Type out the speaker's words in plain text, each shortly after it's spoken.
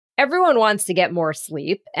Everyone wants to get more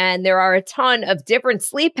sleep, and there are a ton of different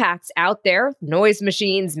sleep hacks out there, noise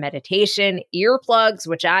machines, meditation, earplugs,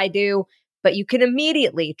 which I do, but you can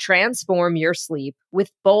immediately transform your sleep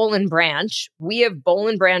with Boll and Branch. We have Boll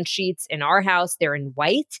and Branch sheets in our house. They're in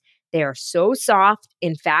white. They are so soft.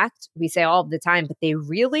 In fact, we say all the time, but they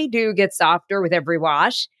really do get softer with every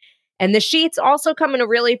wash. And the sheets also come in a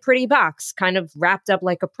really pretty box, kind of wrapped up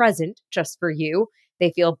like a present just for you.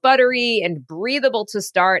 They feel buttery and breathable to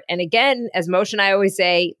start. And again, as Mosh and I always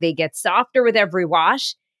say, they get softer with every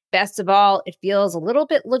wash. Best of all, it feels a little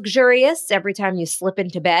bit luxurious every time you slip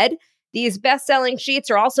into bed. These best-selling sheets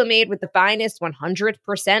are also made with the finest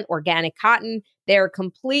 100% organic cotton. They're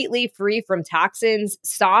completely free from toxins,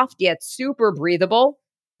 soft yet super breathable.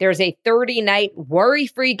 There's a 30-night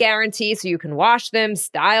worry-free guarantee, so you can wash them,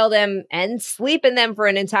 style them, and sleep in them for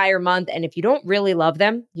an entire month. And if you don't really love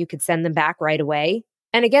them, you could send them back right away.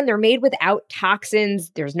 And again, they're made without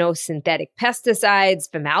toxins. There's no synthetic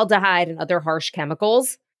pesticides, formaldehyde, and other harsh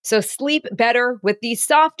chemicals. So sleep better with the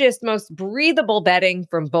softest, most breathable bedding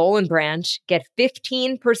from Boll and Branch. Get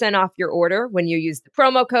 15% off your order when you use the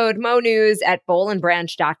promo code MONews at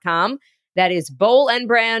bollandbranch.com. That is Boll and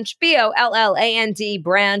Branch, BOLLAND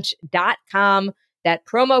branch.com. That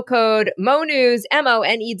promo code MONews,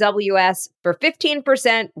 MONEWS, for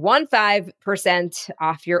 15%, 15%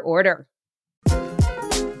 off your order.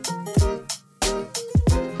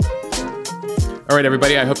 All right,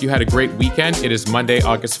 everybody, I hope you had a great weekend. It is Monday,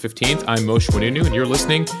 August 15th. I'm Mosh and you're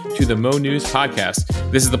listening to the Mo News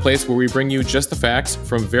Podcast. This is the place where we bring you just the facts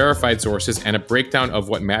from verified sources and a breakdown of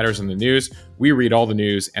what matters in the news. We read all the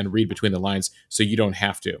news and read between the lines so you don't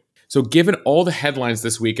have to. So given all the headlines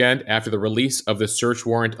this weekend after the release of the search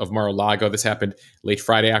warrant of Mar-a-Lago, this happened late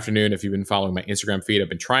Friday afternoon. If you've been following my Instagram feed, I've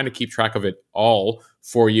been trying to keep track of it all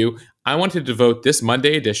for you. I wanted to devote this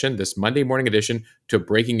Monday morning edition, to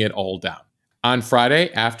breaking it all down. On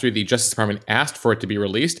Friday, after the Justice Department asked for it to be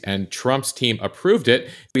released and Trump's team approved it,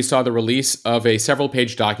 we saw the release of a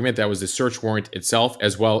several-page document that was the search warrant itself,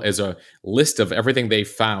 as well as a list of everything they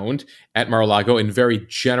found at Mar-a-Lago in very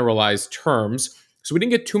generalized terms. So we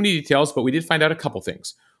didn't get too many details, but we did find out a couple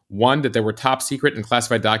things. One, that there were top secret and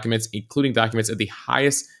classified documents, including documents at the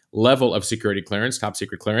highest level of security clearance, top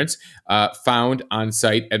secret clearance, found on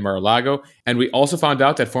site at Mar-a-Lago. And we also found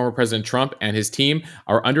out that former President Trump and his team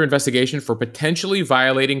are under investigation for potentially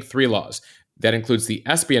violating 3 laws. That includes the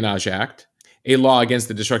Espionage Act, a law against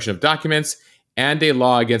the destruction of documents, and a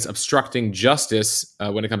law against obstructing justice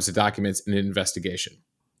when it comes to documents in an investigation.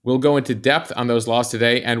 We'll go into depth on those laws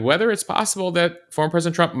today and whether it's possible that former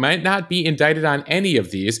President Trump might not be indicted on any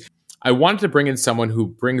of these. I wanted to bring in someone who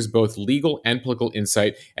brings both legal and political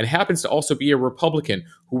insight and happens to also be a Republican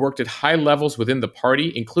who worked at high levels within the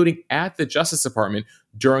party, including at the Justice Department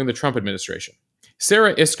during the Trump administration.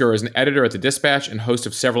 Sarah Isgur is an editor at The Dispatch and host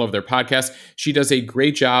of several of their podcasts. She does a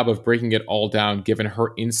great job of breaking it all down, given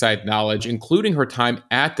her inside knowledge, including her time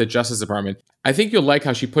at the Justice Department. I think you'll like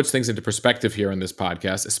how she puts things into perspective here in this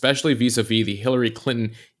podcast, especially vis-a-vis the Hillary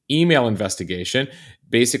Clinton email investigation.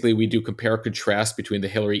 Basically, we do compare and contrast between the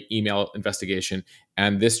Hillary email investigation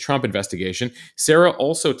and this Trump investigation. Sarah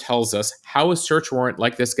also tells us how a search warrant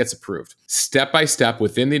like this gets approved, step by step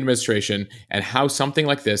within the administration, and how something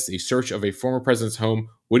like this, the search of a former president's home,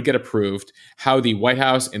 would get approved, how the White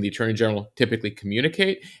House and the Attorney General typically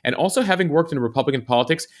communicate, and also having worked in Republican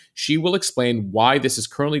politics, she will explain why this is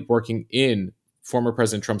currently working in former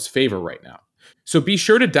President Trump's favor right now. So be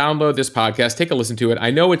sure to download this podcast, take a listen to it.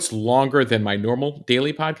 I know it's longer than my normal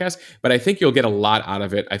daily podcast, but I think you'll get a lot out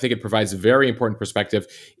of it. I think it provides a very important perspective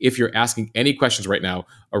if you're asking any questions right now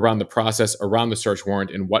around the process, around the search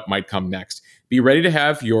warrant, and what might come next. Be ready to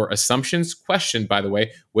have your assumptions questioned, by the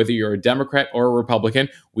way, whether you're a Democrat or a Republican.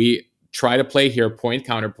 We try to play here point,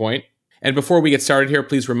 counterpoint. And before we get started here,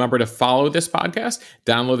 please remember to follow this podcast,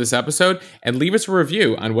 download this episode, and leave us a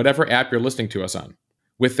review on whatever app you're listening to us on.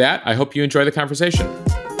 With that, I hope you enjoy the conversation.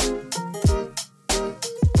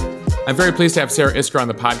 I'm very pleased to have Sarah Isgur on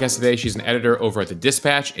the podcast today. She's an editor over at The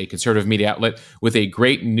Dispatch, a conservative media outlet with a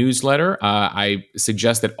great newsletter. I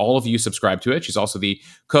suggest that all of you subscribe to it. She's also the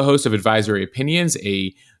co-host of Advisory Opinions,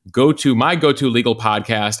 my go-to legal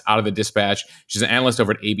podcast out of The Dispatch. She's an analyst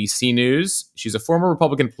over at ABC News. She's a former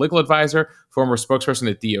Republican political advisor, former spokesperson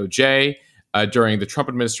at DOJ. During the Trump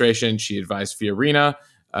administration, she advised Fiorina,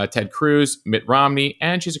 Ted Cruz, Mitt Romney,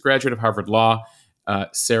 and she's a graduate of Harvard Law.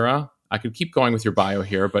 Sarah, I could keep going with your bio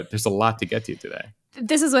here, but there's a lot to get to today.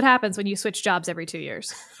 This is what happens when you switch jobs every 2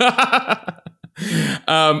 years.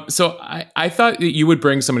 So I thought that you would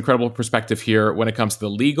bring some incredible perspective here when it comes to the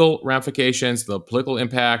legal ramifications, the political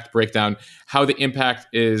impact, breakdown, how the impact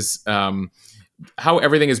is how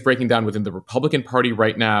everything is breaking down within the Republican Party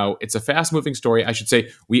right now. It's a fast-moving story. I should say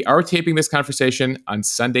we are taping this conversation on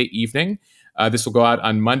Sunday evening. This will go out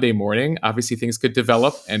on Monday morning. Obviously, things could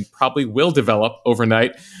develop and probably will develop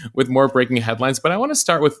overnight with more breaking headlines. But I want to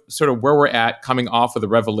start with sort of where we're at coming off of the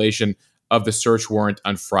revelation of the search warrant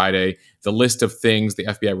on Friday, the list of things the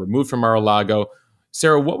FBI removed from Mar-a-Lago.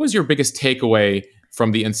 Sarah, what was your biggest takeaway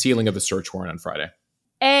from the unsealing of the search warrant on Friday?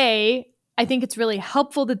 I think it's really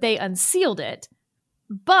helpful that they unsealed it,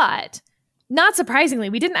 but not surprisingly,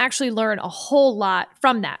 we didn't actually learn a whole lot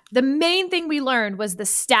from that. The main thing we learned was the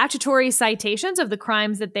statutory citations of the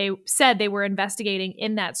crimes that they said they were investigating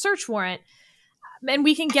in that search warrant. And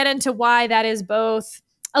we can get into why that is both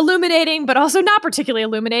illuminating, but also not particularly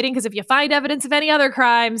illuminating, because if you find evidence of any other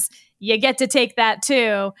crimes, you get to take that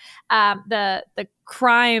too. The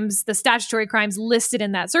crimes, the statutory crimes listed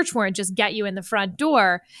in that search warrant just get you in the front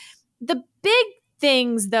door. The big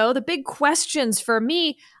things, though, the big questions for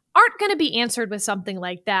me aren't going to be answered with something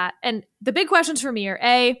like that. And the big questions for me are,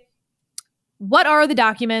 A, what are the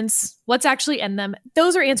documents? What's actually in them?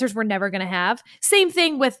 Those are answers we're never going to have. Same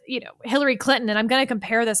thing with, Hillary Clinton. And I'm going to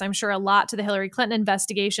compare this, I'm sure, a lot to the Hillary Clinton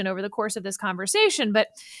investigation over the course of this conversation. But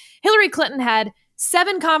Hillary Clinton had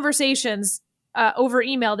 7 conversations over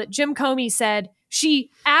email that Jim Comey said she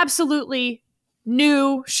absolutely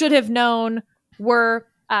knew, should have known, were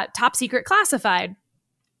top secret classified.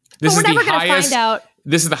 This but we're never going to find out.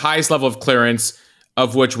 This is the highest level of clearance,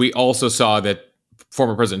 of which we also saw that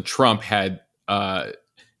former President Trump had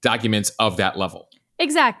documents of that level.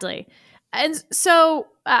 Exactly. And so,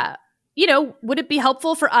 would it be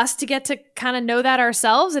helpful for us to get to kind of know that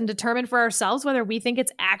ourselves and determine for ourselves whether we think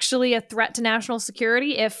it's actually a threat to national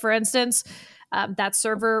security if, for instance, that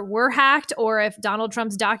server were hacked, or if Donald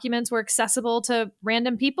Trump's documents were accessible to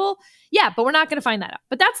random people? Yeah, but we're not going to find that out.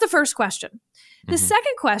 But that's the first question. The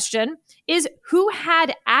second question is, who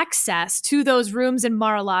had access to those rooms in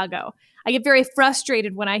Mar-a-Lago? I get very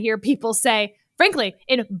frustrated when I hear people say, frankly,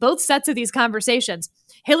 in both sets of these conversations,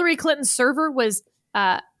 Hillary Clinton's server was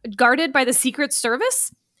guarded by the Secret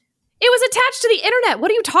Service. It was attached to the internet. What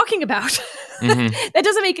are you talking about? That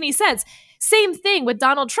doesn't make any sense. Same thing with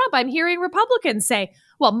Donald Trump. I'm hearing Republicans say,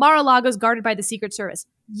 well, Mar-a-Lago is guarded by the Secret Service.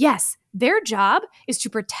 Yes, their job is to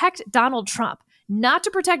protect Donald Trump, not to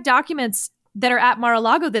protect documents that are at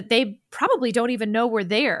Mar-a-Lago that they probably don't even know were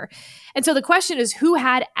there. And so the question is, who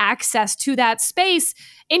had access to that space?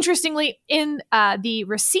 Interestingly, in the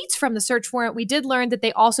receipts from the search warrant, we did learn that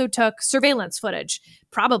they also took surveillance footage,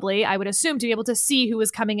 probably, I would assume, to be able to see who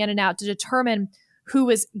was coming in and out, to determine who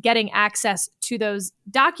was getting access to those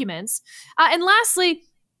documents. And lastly,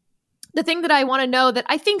 the thing that I want to know that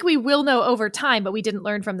I think we will know over time, but we didn't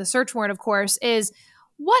learn from the search warrant, of course, is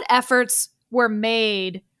what efforts were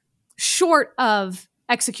made short of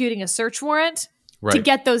executing a search warrant to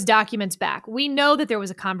get those documents back. We know that there was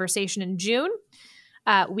a conversation in June.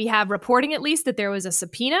 We have reporting, at least, that there was a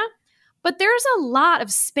subpoena. But there's a lot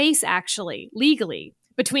of space, actually, legally,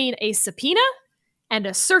 between a subpoena and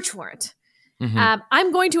a search warrant.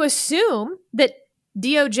 I'm going to assume that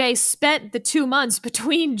DOJ spent the 2 months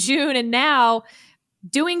between June and now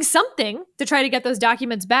doing something to try to get those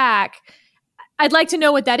documents back. I'd like to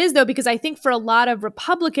know what that is, though, because I think for a lot of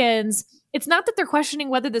Republicans, it's not that they're questioning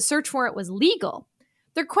whether the search warrant was legal.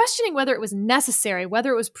 They're questioning whether it was necessary,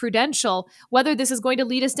 whether it was prudential, whether this is going to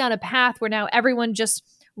lead us down a path where now everyone just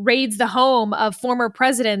raids the home of former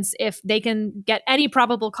presidents if they can get any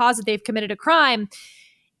probable cause that they've committed a crime.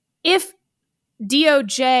 If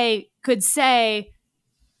DOJ could say,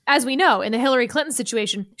 as we know, in the Hillary Clinton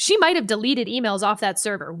situation, she might have deleted emails off that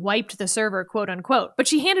server, wiped the server, quote unquote, but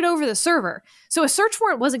she handed over the server. So a search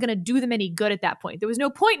warrant wasn't going to do them any good at that point. There was no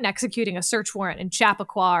point in executing a search warrant in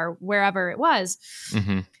Chappaqua or wherever it was.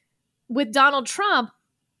 With Donald Trump,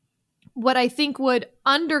 what I think would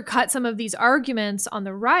undercut some of these arguments on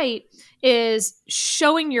the right is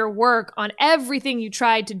showing your work on everything you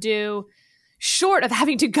tried to do short of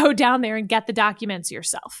having to go down there and get the documents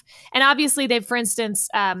yourself. And obviously they've, for instance,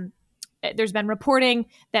 there's been reporting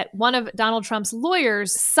that one of Donald Trump's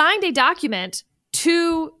lawyers signed a document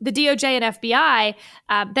to the DOJ and FBI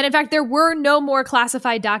that in fact there were no more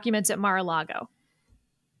classified documents at Mar-a-Lago.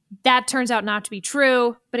 That turns out not to be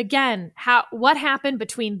true. But again, what happened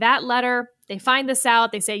between that letter? They find this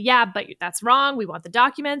out. They say, yeah, but that's wrong. We want the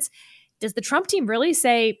documents. Does the Trump team really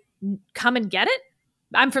say, come and get it?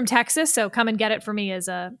 I'm from Texas, so come and get it for me is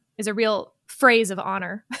a real phrase of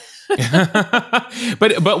honor.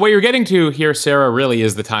 But what you're getting to here, Sarah, really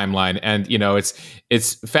is the timeline, and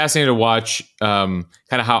it's fascinating to watch kind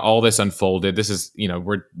of how all this unfolded. This is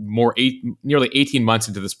we're nearly 18 months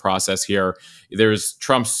into this process here. There's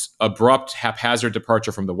Trump's abrupt, haphazard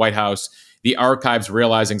departure from the White House. The archives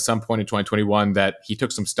realizing some point in 2021 that he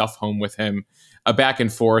took some stuff home with him. A back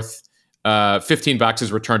and forth. 15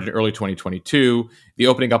 boxes returned in early 2022. The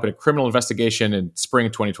opening up in a criminal investigation in spring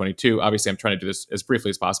 2022. Obviously, I'm trying to do this as briefly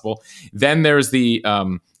as possible. Then there's the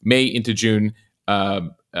May into June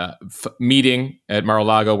meeting at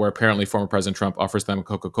Mar-a-Lago, where apparently former President Trump offers them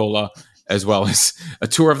Coca-Cola as well as a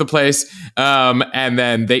tour of the place. And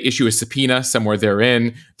then they issue a subpoena somewhere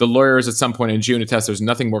therein. The lawyers at some point in June attest there's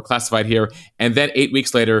nothing more classified here. And then 8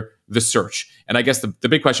 weeks later, the search. And I guess the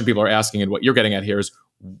big question people are asking, and what you're getting at here, is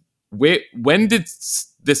when did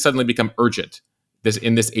this suddenly become urgent?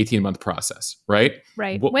 In this 18-month process, right?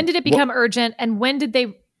 Right. When did it become urgent, and when did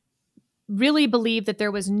they really believe that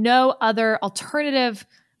there was no other alternative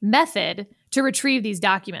method to retrieve these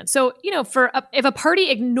documents? So, if a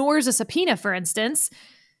party ignores a subpoena, for instance,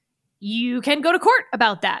 you can go to court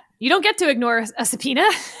about that. You don't get to ignore a subpoena.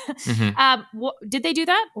 Mm-hmm. Did they do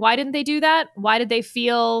that? Why didn't they do that? Why did they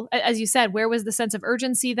feel, as you said, where was the sense of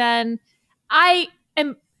urgency then? I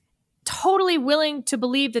am totally willing to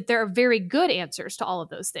believe that there are very good answers to all of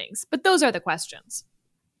those things, but those are the questions.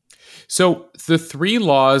 So the three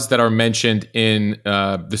laws that are mentioned in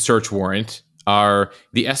the search warrant are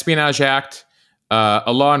the Espionage Act,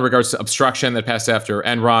 a law in regards to obstruction that passed after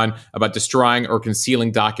Enron about destroying or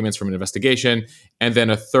concealing documents from an investigation, and then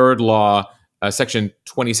a third law, Section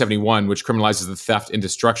 2071, which criminalizes the theft and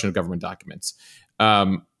destruction of government documents.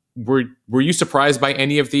 Were you surprised by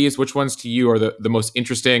any of these? Which ones to you are the most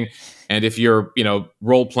interesting? And if you're,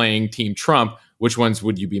 role-playing Team Trump, which ones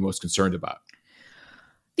would you be most concerned about?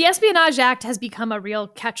 The Espionage Act has become a real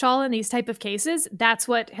catch-all in these type of cases. That's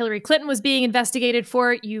what Hillary Clinton was being investigated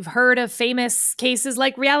for. You've heard of famous cases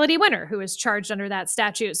like Reality Winner, who was charged under that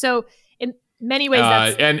statute. So in many ways,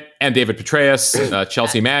 that's... and David Petraeus,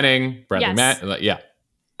 Chelsea Manning, Bradley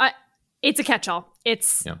it's a catch-all.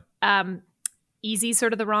 It's... easy,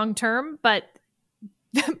 sort of the wrong term, but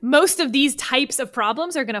most of these types of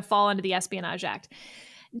problems are going to fall under the Espionage Act.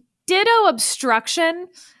 Ditto obstruction.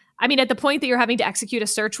 I mean, at the point that you're having to execute a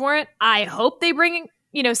search warrant, I hope they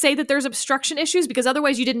say that there's obstruction issues, because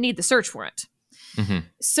otherwise you didn't need the search warrant. Mm-hmm.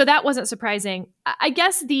 So that wasn't surprising. I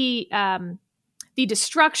guess the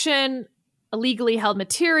destruction, illegally held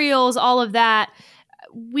materials, all of that,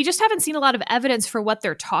 we just haven't seen a lot of evidence for what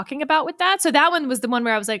they're talking about with that. So that one was the one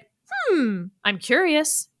where I was like, I'm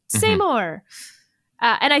curious. Say more.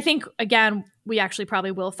 And I think, again, we actually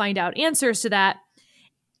probably will find out answers to that.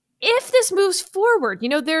 If this moves forward,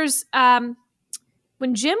 there's when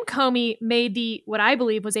Jim Comey made what I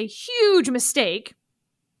believe was a huge mistake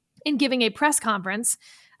in giving a press conference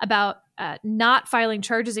about not filing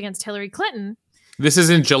charges against Hillary Clinton. This is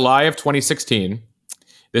in July of 2016.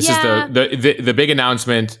 This is the big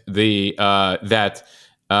announcement. That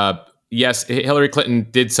yes, Hillary Clinton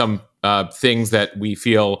did some things that we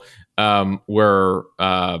feel were,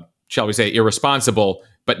 shall we say, irresponsible,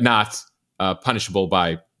 but not punishable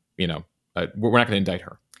by, we're not going to indict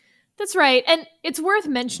her. That's right. And it's worth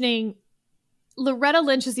mentioning, Loretta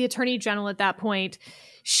Lynch is the attorney general at that point.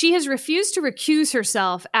 She has refused to recuse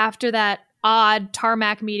herself after that odd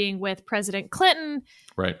tarmac meeting with President Clinton.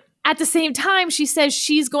 Right. At the same time, she says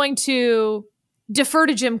she's going to defer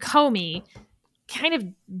to Jim Comey, kind of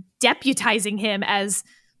deputizing him as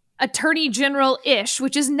attorney general-ish,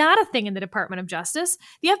 which is not a thing in the Department of Justice.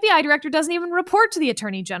 The FBI director doesn't even report to the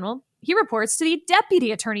attorney general. He reports to the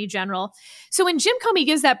deputy attorney general. So when Jim Comey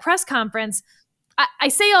gives that press conference, I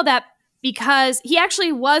say all that because he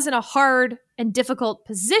actually was in a hard and difficult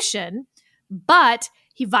position, but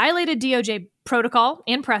he violated DOJ protocol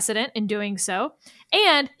and precedent in doing so,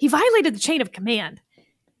 and he violated the chain of command.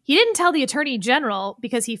 He didn't tell the attorney general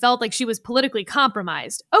because he felt like she was politically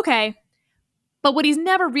compromised. Okay. But what he's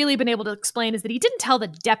never really been able to explain is that he didn't tell the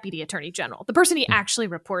deputy attorney general, the person he actually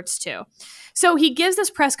reports to. So he gives this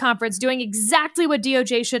press conference doing exactly what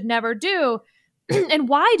DOJ should never do, and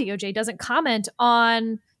why DOJ doesn't comment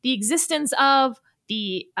on the existence of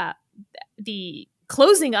the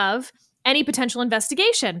closing of any potential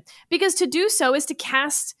investigation. Because to do so is to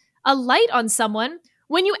cast a light on someone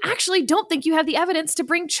when you actually don't think you have the evidence to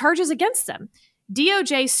bring charges against them.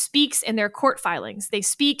 DOJ speaks in their court filings. They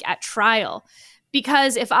speak at trial.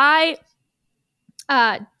 Because if I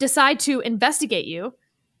decide to investigate you,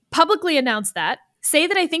 publicly announce that, say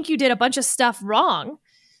that I think you did a bunch of stuff wrong,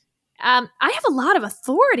 I have a lot of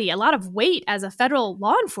authority, a lot of weight as a federal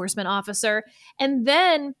law enforcement officer. And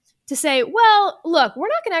then to say, well, look, we're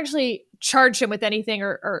not going to actually charge him with anything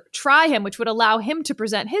or try him, which would allow him to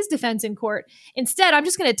present his defense in court. Instead, I'm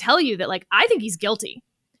just going to tell you that, like, I think he's guilty.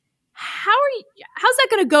 How's that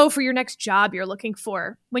going to go for your next job you're looking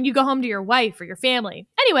for when you go home to your wife or your family?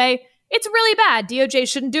 Anyway, it's really bad. DOJ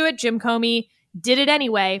shouldn't do it. Jim Comey did it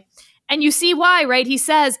anyway. And you see why, right? He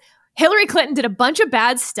says Hillary Clinton did a bunch of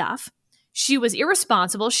bad stuff. She was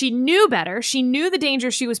irresponsible. She knew better. She knew the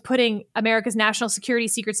danger she was putting America's national security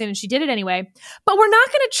secrets in, and she did it anyway. But we're not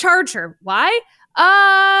going to charge her. Why?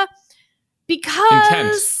 Because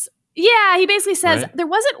intent. Yeah, he basically says Right. there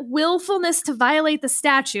wasn't willfulness to violate the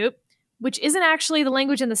statute, which isn't actually the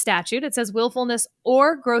language in the statute. It says willfulness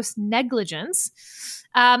or gross negligence.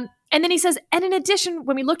 And then he says, and in addition,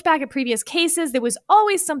 when we looked back at previous cases, there was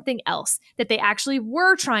always something else, that they actually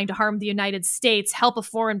were trying to harm the United States, help a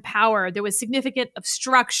foreign power. There was significant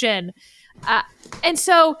obstruction. And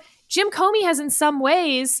so Jim Comey has in some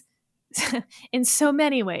ways, in so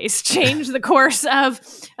many ways, changed the course of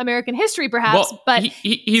American history, perhaps. Well, but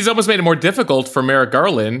he's almost made it more difficult for Merrick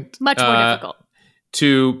Garland. Much more difficult.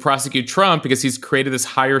 To prosecute Trump because he's created this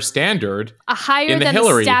higher standard. A higher than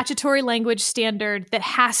Hillary. the statutory language standard that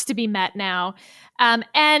has to be met now.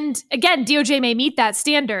 And again, DOJ may meet that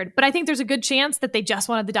standard, but I think there's a good chance that they just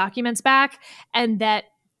wanted the documents back and that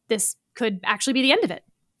this could actually be the end of it.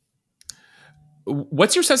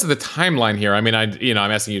 What's your sense of the timeline here? I mean,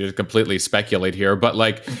 I'm asking you to completely speculate here, but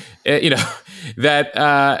like,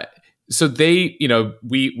 that, so they,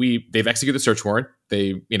 they've executed the search warrant.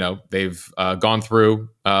 They've gone through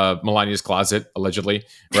Melania's closet, allegedly,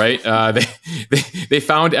 right? They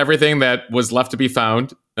found everything that was left to be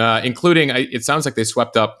found, including, it sounds like they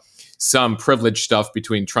swept up some privileged stuff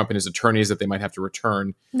between Trump and his attorneys that they might have to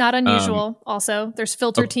return. Not unusual. Also, there's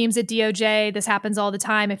filter teams at DOJ. This happens all the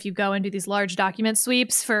time if you go and do these large document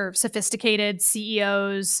sweeps for sophisticated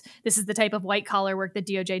CEOs. This is the type of white collar work that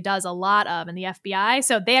DOJ does a lot of in the FBI.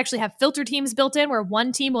 So they actually have filter teams built in where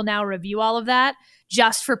one team will now review all of that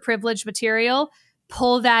just for privileged material,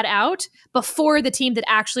 pull that out before the team that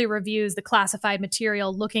actually reviews the classified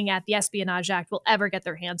material looking at the Espionage Act will ever get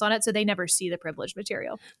their hands on it. So they never see the privileged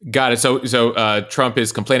material. Got it. So Trump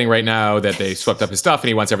is complaining right now that they swept up his stuff and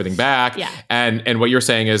he wants everything back. Yeah. And what you're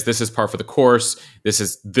saying is this is par for the course. This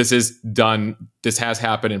is done. This has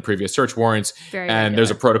happened in previous search warrants. Very and regular.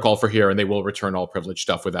 there's a protocol for here and they will return all privileged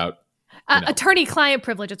stuff without attorney-client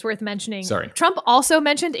privilege, it's worth mentioning. Sorry. Trump also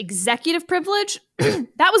mentioned executive privilege.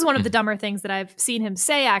 That was one of the dumber things that I've seen him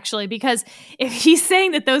say, actually, because if he's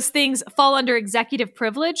saying that those things fall under executive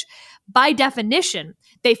privilege, by definition,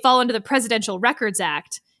 they fall under the Presidential Records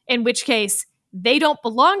Act, in which case they don't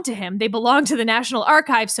belong to him. They belong to the National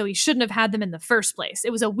Archives, so he shouldn't have had them in the first place.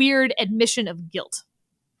 It was a weird admission of guilt.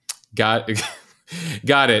 Got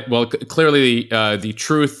it. Well, clearly the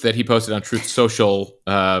truth that he posted on Truth Social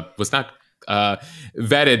was not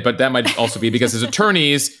vetted, but that might also be because his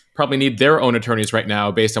attorneys probably need their own attorneys right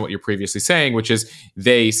now based on what you're previously saying, which is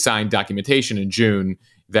they signed documentation in June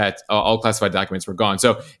that all classified documents were gone.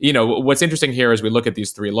 So, what's interesting here is we look at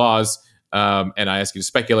these three laws and I ask you to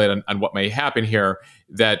speculate on what may happen here,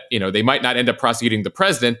 that, they might not end up prosecuting the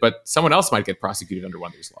president, but someone else might get prosecuted under one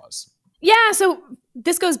of these laws. Yeah, so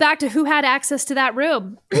this goes back to who had access to that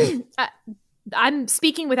room. I'm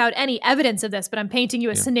speaking without any evidence of this, but I'm painting you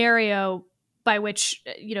a scenario by which,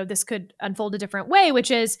 this could unfold a different way,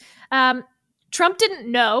 which is Trump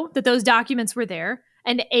didn't know that those documents were there.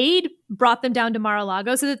 An aide brought them down to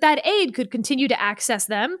Mar-a-Lago so that aide could continue to access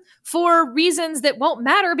them for reasons that won't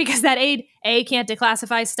matter because that aide, A, can't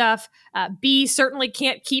declassify stuff, B, certainly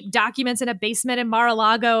can't keep documents in a basement in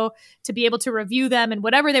Mar-a-Lago to be able to review them, and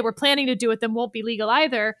whatever they were planning to do with them won't be legal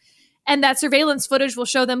either. And that surveillance footage will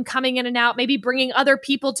show them coming in and out, maybe bringing other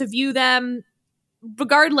people to view them.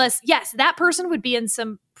 Regardless, yes, that person would be in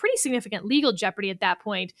some pretty significant legal jeopardy at that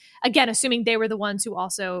point. Again, assuming they were the ones who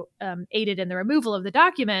also aided in the removal of the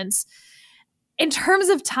documents. In terms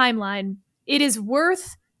of timeline, it is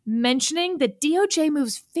worth mentioning that DOJ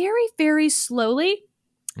moves very, very slowly,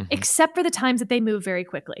 except for the times that they move very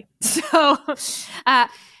quickly. So,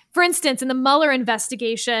 for instance, in the Mueller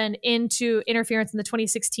investigation into interference in the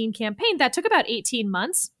 2016 campaign, that took about 18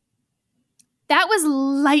 months. That was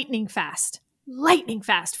lightning fast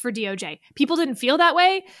for DOJ. People didn't feel that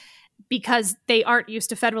way because they aren't used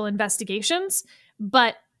to federal investigations,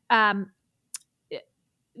 but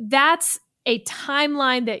that's a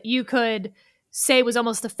timeline that you could say was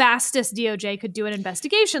almost the fastest DOJ could do an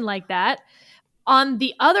investigation like that. On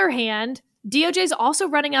the other hand, DOJ is also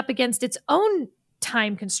running up against its own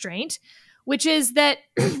time constraint, which is that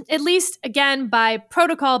at least, again, by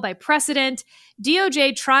protocol, by precedent,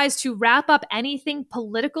 DOJ tries to wrap up anything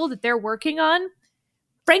political that they're working on,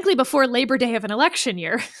 frankly, before Labor Day of an election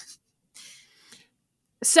year.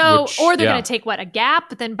 Or they're going to take, a gap,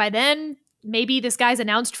 but then by then, maybe this guy's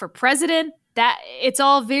announced for president. That it's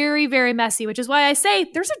all very, very messy, which is why I say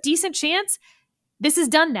there's a decent chance this is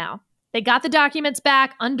done now. They got the documents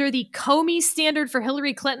back under the Comey standard for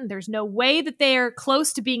Hillary Clinton. There's no way that they are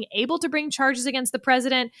close to being able to bring charges against the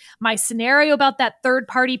president. My scenario about that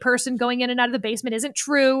third-party person going in and out of the basement isn't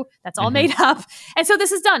true. That's all made up. And so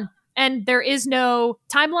this is done. And there is no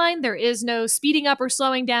timeline. There is no speeding up or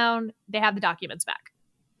slowing down. They have the documents back.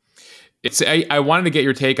 I wanted to get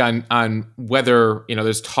your take on whether,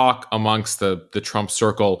 there's talk amongst the Trump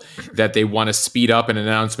circle that they want to speed up an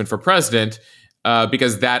announcement for president,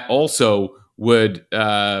 because that also would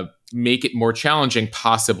make it more challenging,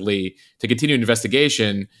 possibly, to continue an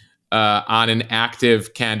investigation on an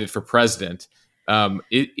active candidate for president.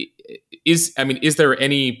 Is there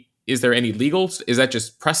any legals? Is that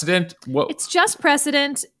just precedent? It's just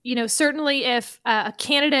precedent. Certainly if a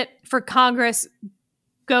candidate for Congress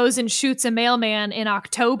goes and shoots a mailman in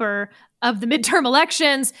October of the midterm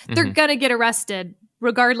elections, they're going to get arrested,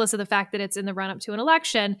 regardless of the fact that it's in the run-up to an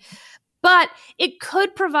election. But it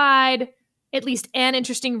could provide at least an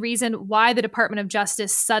interesting reason why the Department of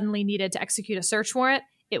Justice suddenly needed to execute a search warrant.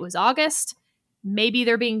 It was August. Maybe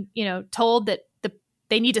they're being, told that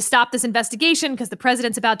they need to stop this investigation because the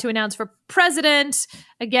president's about to announce for president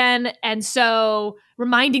again. And so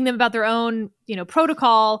reminding them about their own,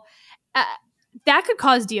 protocol, that could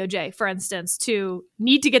cause DOJ, for instance, to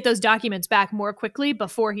need to get those documents back more quickly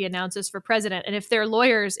before he announces for president. And if their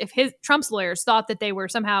lawyers, Trump's lawyers thought that they were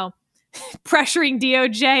somehow pressuring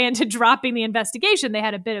DOJ into dropping the investigation, they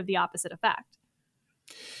had a bit of the opposite effect.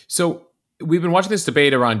 So we've been watching this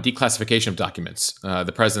debate around declassification of documents.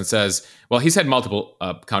 The president says, well, he's had multiple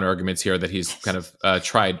counter arguments here that he's kind of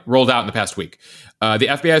rolled out in the past week. The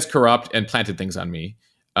FBI is corrupt and planted things on me.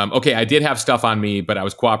 Okay, I did have stuff on me, but I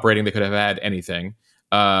was cooperating. They could have had anything.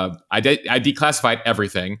 I declassified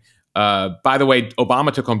everything. By the way,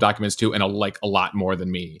 Obama took home documents too, and a lot more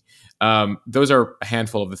than me. Those are a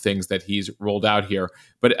handful of the things that he's rolled out here.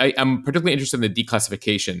 But I'm particularly interested in the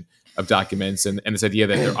declassification of documents and this idea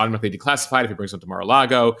that they're automatically declassified if he brings them to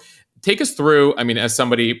Mar-a-Lago. Take us through, as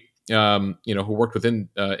somebody who worked within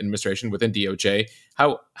administration, within DOJ,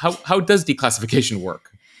 how does declassification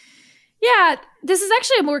work? Yeah, this is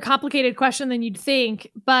actually a more complicated question than you'd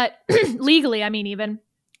think, but legally, even.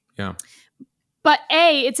 Yeah. But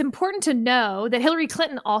it's important to know that Hillary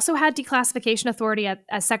Clinton also had declassification authority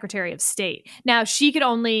as Secretary of State. Now, she could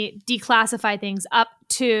only declassify things up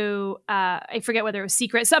to, I forget whether it was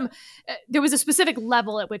secret. There was a specific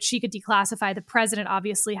level at which she could declassify. The president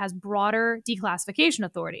obviously has broader declassification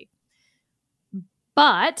authority.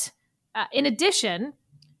 But in addition,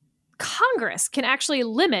 Congress can actually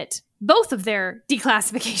limit both of their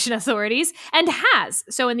declassification authorities and has.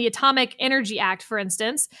 So in the Atomic Energy Act, for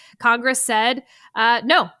instance, Congress said,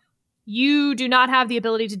 no, you do not have the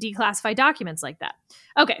ability to declassify documents like that.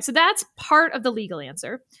 Okay, so that's part of the legal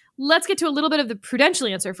answer. Let's get to a little bit of the prudential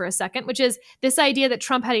answer for a second, which is this idea that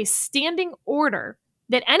Trump had a standing order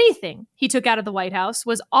that anything he took out of the White House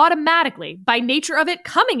was automatically, by nature of it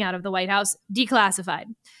coming out of the White House, declassified.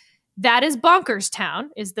 That is bonkers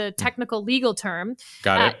town, is the technical legal term.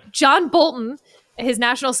 Got it. John Bolton, his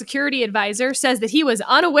national security advisor, says that he was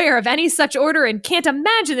unaware of any such order and can't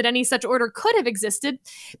imagine that any such order could have existed,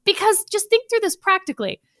 because just think through this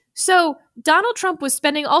practically. So Donald Trump was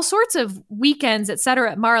spending all sorts of weekends, et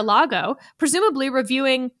cetera, at Mar-a-Lago, presumably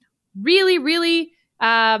reviewing really, really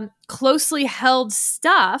closely held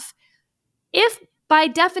stuff. If by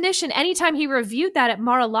definition, anytime he reviewed that at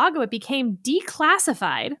Mar-a-Lago, it became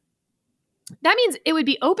declassified, that means it would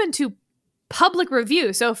be open to public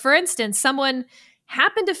review. So, for instance, someone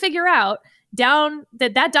happened to figure out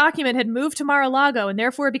that document had moved to Mar-a-Lago and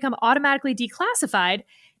therefore had become automatically declassified.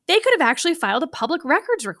 They could have actually filed a public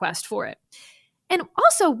records request for it. And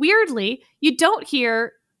also, weirdly, you don't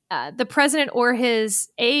hear the president or his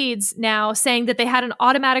aides now saying that they had an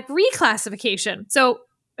automatic reclassification. So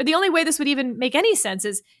the only way this would even make any sense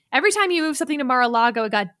is every time you move something to Mar-a-Lago,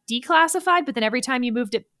 it got declassified, but then every time you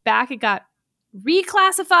moved it back, it got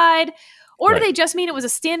reclassified. Or do they just mean it was a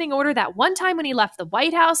standing order that one time when he left the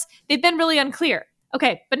White House? They've been really unclear.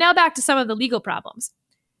 Okay, but now back to some of the legal problems.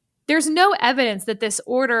 There's no evidence that this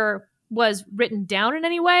order was written down in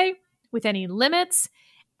any way with any limits.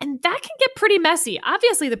 And that can get pretty messy.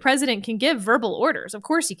 Obviously, the president can give verbal orders. Of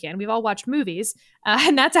course he can. We've all watched movies.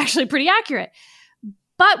 And that's actually pretty accurate.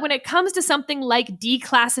 But when it comes to something like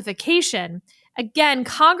declassification, again,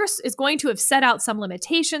 Congress is going to have set out some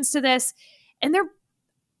limitations to this, and there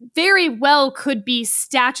very well could be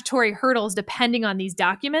statutory hurdles depending on these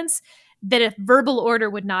documents that a verbal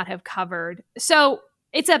order would not have covered. So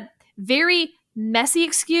it's a very messy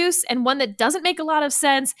excuse, and one that doesn't make a lot of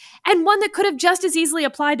sense, and one that could have just as easily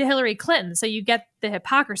applied to Hillary Clinton. So you get the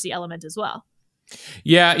hypocrisy element as well.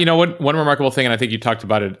 Yeah, one remarkable thing, and I think you talked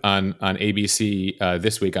about it on ABC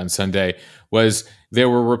this week on Sunday, was there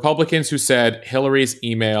were Republicans who said Hillary's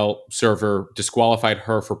email server disqualified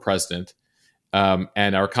her for president,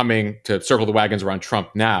 and are coming to circle the wagons around Trump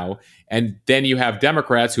now. And then you have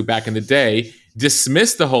Democrats who back in the day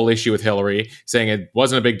dismissed the whole issue with Hillary, saying it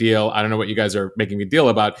wasn't a big deal. I don't know what you guys are making a deal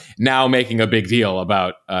about. Now making a big deal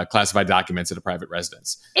about classified documents at a private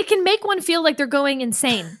residence. It can make one feel like they're going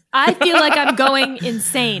insane. I feel like I'm going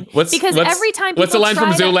insane. Because every time people what's the line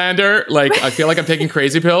from Zoolander? Like, I feel like I'm taking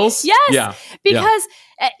crazy pills? Yes. Yeah. Because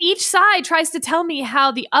each side tries to tell me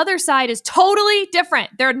how the other side is totally different.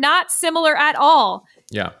 They're not similar at all.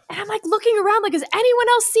 Yeah. And I'm like looking around like, is anyone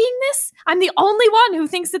else seeing this? I'm the only one who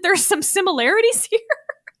thinks that there's some similarities here.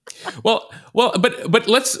 Well, but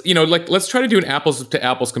let's try to do an apples to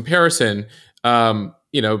apples comparison.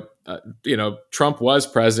 Trump was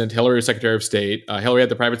president, Hillary was Secretary of State, Hillary had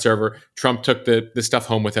the private server, Trump took the stuff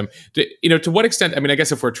home with him. To what extent, I mean, I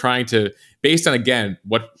guess if we're trying to, based on, again,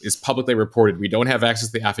 what is publicly reported, we don't have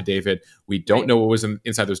access to the affidavit, we don't know what was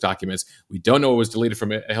inside those documents, we don't know what was deleted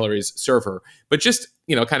from Hillary's server, but just,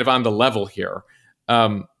 kind of on the level here,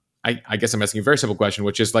 I guess I'm asking a very simple question,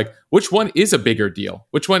 which is like, which one is a bigger deal?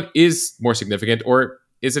 Which one is more significant, or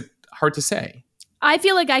is it hard to say? I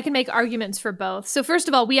feel like I can make arguments for both. So first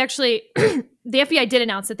of all, we actually, the FBI did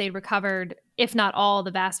announce that they'd recovered, if not all,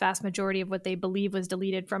 the vast, vast majority of what they believe was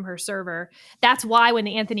deleted from her server. That's why when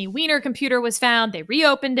the Anthony Weiner computer was found, they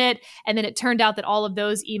reopened it. And then it turned out that all of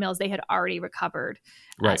those emails they had already recovered.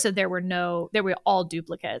 Right. So they were all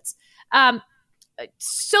duplicates.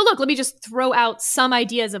 So look, let me just throw out some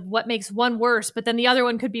ideas of what makes one worse, but then the other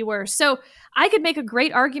one could be worse. So I could make a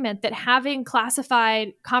great argument that having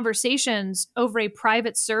classified conversations over a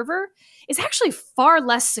private server is actually far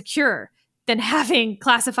less secure than having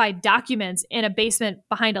classified documents in a basement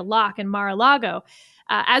behind a lock in Mar-a-Lago.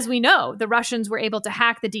 As we know, the Russians were able to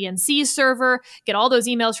hack the DNC server, get all those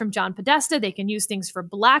emails from John Podesta. They can use things for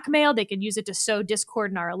blackmail. They can use it to sow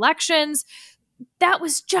discord in our elections. That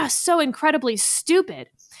was just so incredibly stupid.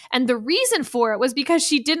 And the reason for it was because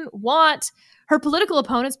she didn't want her political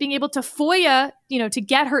opponents being able to FOIA, to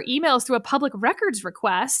get her emails through a public records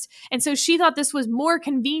request. And so she thought this was more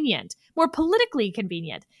convenient, more politically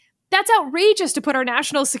convenient. That's outrageous to put our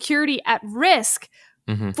national security at risk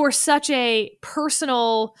for such a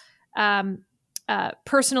personally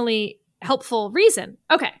helpful reason.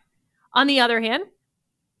 Okay. On the other hand,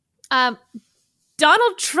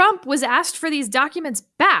 Donald Trump was asked for these documents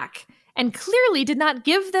back and clearly did not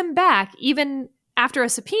give them back even after a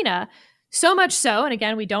subpoena. So much so, and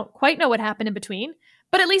again, we don't quite know what happened in between,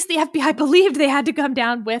 but at least the FBI believed they had to come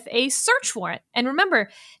down with a search warrant. And remember,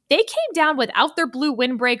 they came down without their blue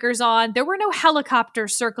windbreakers on. There were no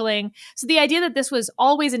helicopters circling. So the idea that this was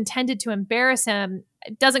always intended to embarrass him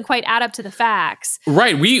doesn't quite add up to the facts.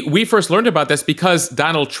 Right. We first learned about this because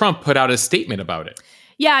Donald Trump put out a statement about it.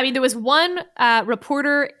 Yeah, I mean, there was one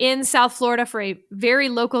reporter in South Florida for a very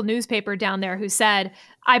local newspaper down there who said,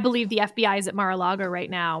 I believe the FBI is at Mar-a-Lago right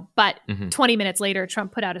now. But 20 minutes later,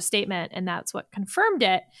 Trump put out a statement, and that's what confirmed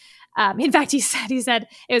it. In fact, he said,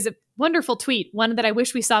 it was a wonderful tweet, one that I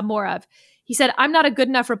wish we saw more of. He said, I'm not a good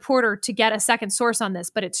enough reporter to get a second source on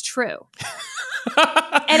this, but it's true.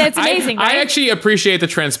 And it's amazing, right? I actually appreciate the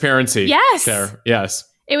transparency. Yes. There. Yes.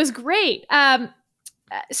 It was great.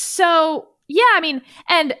 So... yeah, I mean,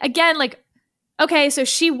 and again, okay, so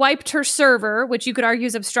she wiped her server, which you could argue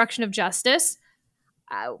is obstruction of justice.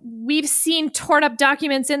 We've seen torn up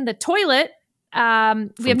documents in the toilet. We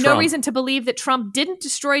have no reason to believe that Trump didn't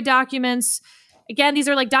destroy documents. Again, these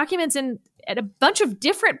are documents at a bunch of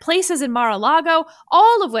different places in Mar-a-Lago,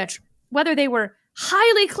 all of which, whether they were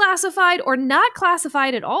highly classified or not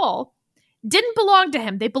classified at all, didn't belong to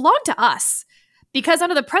him. They belonged to us. Because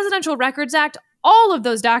under the Presidential Records Act, all of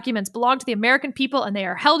those documents belong to the American people and they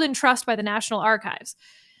are held in trust by the National Archives.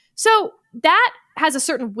 So that has a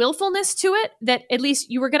certain willfulness to it that at least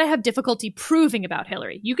you were going to have difficulty proving about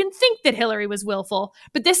Hillary. You can think that Hillary was willful,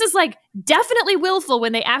 but this is definitely willful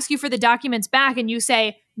when they ask you for the documents back and you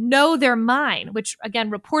say, know they're mine, which again,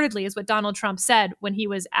 reportedly is what Donald Trump said when he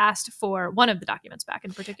was asked for one of the documents back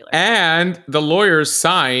in particular. And the lawyers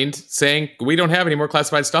signed saying we don't have any more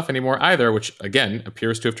classified stuff anymore either, which again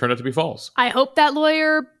appears to have turned out to be false. I hope that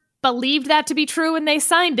lawyer believed that to be true when they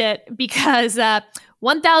signed it, because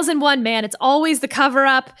 1001, man, it's always the cover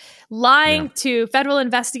up, lying to federal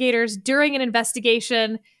investigators during an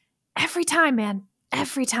investigation. Every time, man.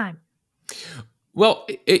 Every time. Well,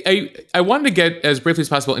 I wanted to get as briefly as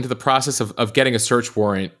possible into the process of getting a search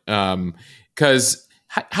warrant, because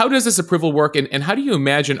how does this approval work, and how do you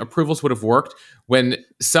imagine approvals would have worked when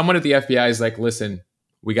someone at the FBI is like, listen,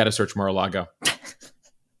 we got to search Mar-a-Lago?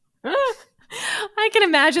 I can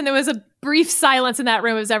imagine there was a brief silence in that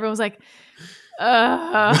room as everyone was like,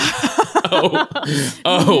 no.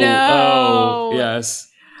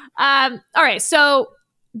 Yes. All right. So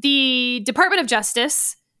the Department of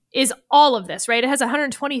Justice is all of this, right? It has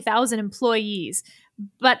 120,000 employees,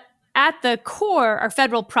 but at the core are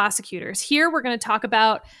federal prosecutors. Here, we're going to talk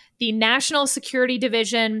about the National Security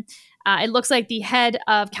Division. It looks like the head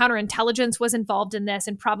of counterintelligence was involved in this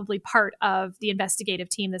and probably part of the investigative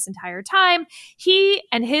team this entire time. He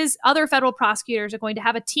and his other federal prosecutors are going to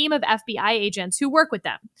have a team of FBI agents who work with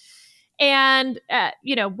them. And,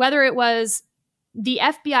 whether it was the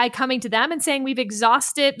FBI coming to them and saying, we've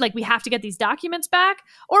exhausted, like we have to get these documents back,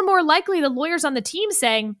 or more likely the lawyers on the team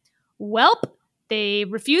saying, welp, they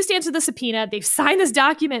refused to answer the subpoena. They've signed this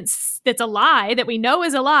document that's a lie, that we know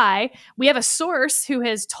is a lie. We have a source who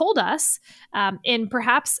has told us in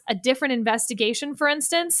perhaps a different investigation, for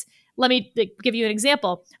instance. Let me give you an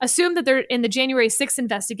example. Assume that they're in the January 6th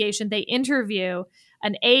investigation, they interview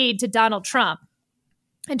an aide to Donald Trump.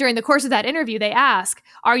 And during the course of that interview, they ask,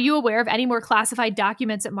 are you aware of any more classified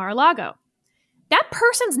documents at Mar-a-Lago? That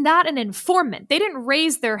person's not an informant. They didn't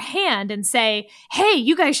raise their hand and say, hey,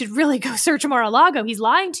 you guys should really go search Mar-a-Lago. He's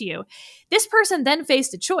lying to you. This person then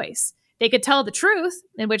faced a choice. They could tell the truth,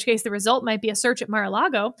 in which case the result might be a search at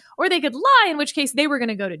Mar-a-Lago, or they could lie, in which case they were going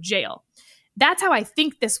to go to jail. That's how I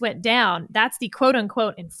think this went down. That's the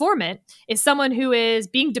quote-unquote informant, is someone who is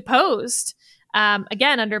being deposed,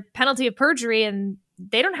 again, under penalty of perjury, and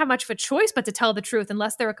they don't have much of a choice but to tell the truth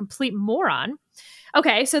unless they're a complete moron.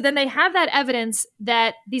 Okay, so then they have that evidence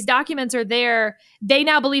that these documents are there. They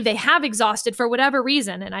now believe they have exhausted for whatever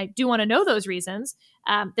reason, and I do want to know those reasons,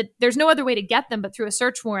 that there's no other way to get them but through a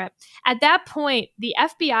search warrant. At that point, the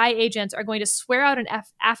FBI agents are going to swear out an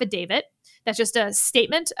affidavit. That's just a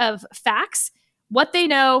statement of facts, what they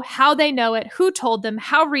know, how they know it, who told them,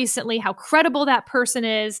 how recently, how credible that person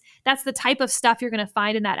is. That's the type of stuff you're going to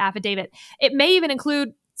find in that affidavit. It may even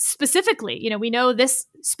include specifically, we know this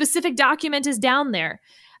specific document is down there,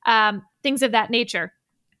 things of that nature.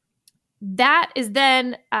 That is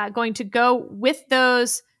then going to go with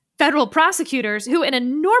those federal prosecutors who, in a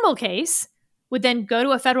normal case, would then go to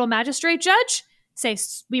a federal magistrate judge, say,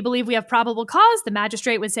 we believe we have probable cause. The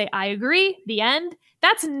magistrate would say, I agree, the end.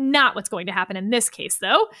 That's not what's going to happen in this case,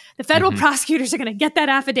 though. The federal prosecutors are going to get that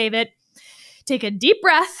affidavit, take a deep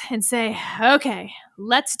breath, and say, okay,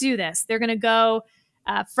 let's do this. They're going to go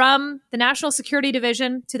from the National Security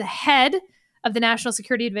Division to the head of the National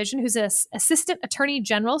Security Division, who's an Assistant Attorney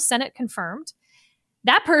General, Senate confirmed.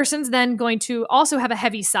 That person's then going to also have a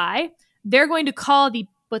heavy sigh. They're going to call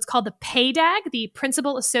what's called the PADAG, the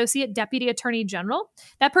Principal Associate Deputy Attorney General.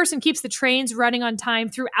 That person keeps the trains running on time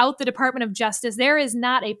throughout the Department of Justice. There is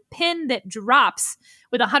not a pin that drops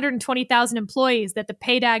with 120,000 employees that the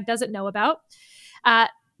PADAG doesn't know about.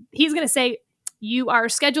 He's going to say, you are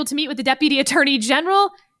scheduled to meet with the Deputy Attorney General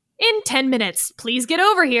in 10 minutes. Please get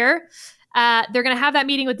over here. They're going to have that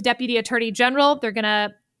meeting with the Deputy Attorney General. They're going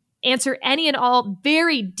to answer any and all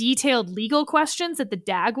very detailed legal questions that the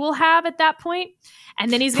DAG will have at that point.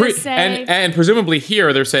 And then he's going to say... And presumably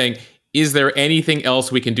here they're saying, is there anything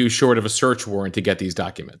else we can do short of a search warrant to get these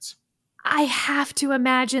documents? I have to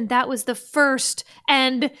imagine that was the first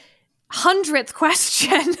and 100th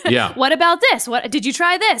question. Yeah. What about this? What did you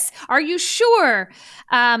try this? Are you sure?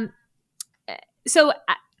 So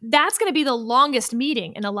that's going to be the longest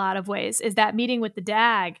meeting in a lot of ways, is that meeting with the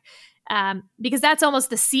DAG, because that's almost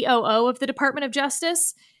the COO of the Department of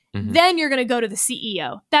Justice. Mm-hmm. Then you're going to go to the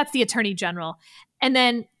CEO. That's the Attorney General. And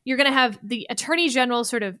then you're going to have the Attorney General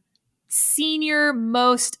sort of senior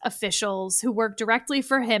most officials who work directly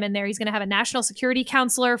for him in there. He's going to have a national security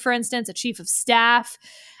counselor, for instance, a chief of staff.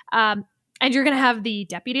 And you're going to have the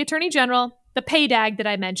Deputy Attorney General, the PADAG that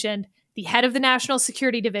I mentioned, the head of the National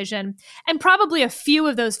Security Division, and probably a few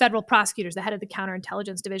of those federal prosecutors. The head of the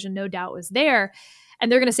Counterintelligence Division, no doubt, was there.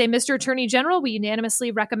 And they're going to say, Mr. Attorney General, we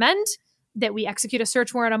unanimously recommend that we execute a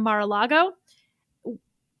search warrant on Mar-a-Lago.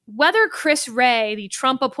 whether Chris Wray, the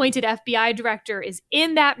Trump-appointed FBI director, is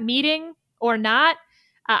in that meeting or not,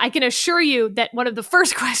 I can assure you that one of the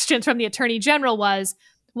first questions from the Attorney General was,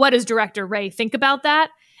 what does Director Wray think about that?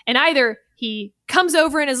 And either he comes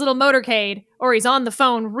over in his little motorcade or he's on the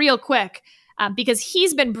phone real quick because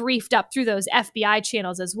he's been briefed up through those FBI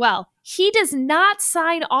channels as well. He does not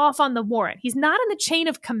sign off on the warrant. He's not in the chain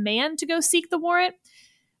of command to go seek the warrant.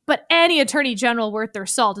 But any attorney general worth their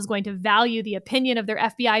salt is going to value the opinion of their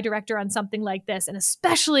FBI director on something like this, and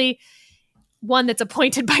especially one that's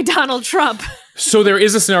appointed by Donald Trump. So there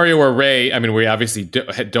is a scenario where Wray, I mean, we obviously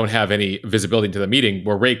don't have any visibility into the meeting,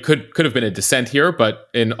 where Wray could have been a dissent here, but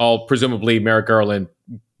in all, presumably Merrick Garland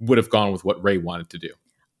would have gone with what Wray wanted to do.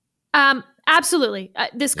 Absolutely.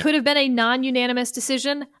 This could have been a non-unanimous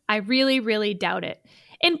decision. I really, really doubt it.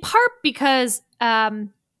 In part because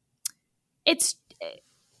it's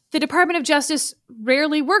the Department of Justice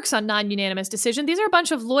rarely works on non-unanimous decision. These are a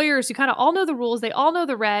bunch of lawyers who kind of all know the rules. They all know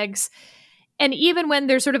the regs. And even when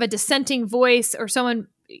there's sort of a dissenting voice or someone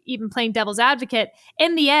even playing devil's advocate,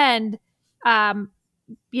 in the end, there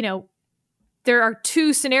are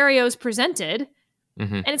two scenarios presented.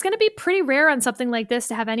 Mm-hmm. And it's going to be pretty rare on something like this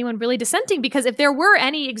to have anyone really dissenting, because if there were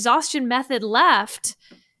any exhaustion method left,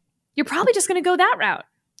 you're probably just going to go that route.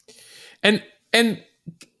 And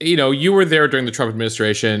you were there during the Trump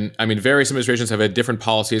administration. I mean, various administrations have had different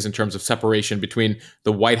policies in terms of separation between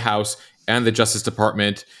the White House and the Justice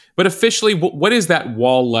Department. But officially, what is that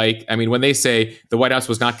wall like? I mean, when they say the White House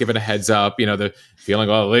was not given a heads up, the feeling,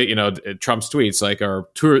 Trump's tweets, like, or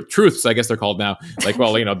truths, I guess they're called now, like,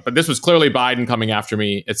 but this was clearly Biden coming after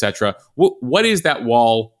me, et cetera. What is that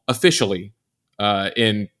wall officially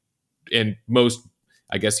in most,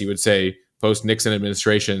 I guess you would say, post-Nixon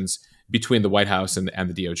administrations between the White House and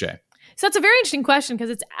the DOJ? So that's a very interesting question, because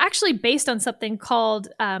it's actually based on something called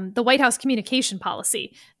the White House communication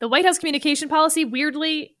policy. The White House communication policy,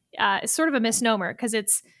 weirdly, is sort of a misnomer, because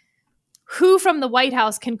it's who from the White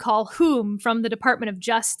House can call whom from the Department of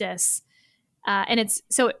Justice. And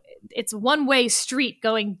it's one-way street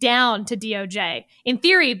going down to DOJ. In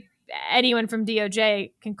theory, anyone from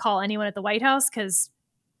DOJ can call anyone at the White House, because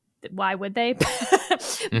why would they?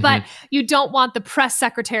 Mm-hmm. But you don't want the press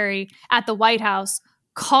secretary at the White House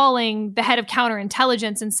calling the head of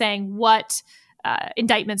counterintelligence and saying, what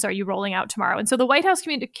indictments are you rolling out tomorrow? And so the White House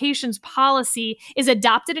communications policy is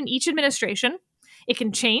adopted in each administration. It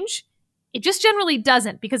can change. It just generally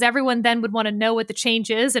doesn't, because everyone then would want to know what the change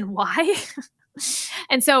is and why.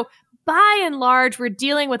 And so by and large, we're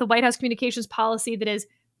dealing with a White House communications policy that is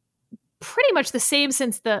pretty much the same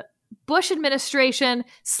since the Bush administration,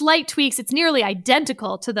 slight tweaks. It's nearly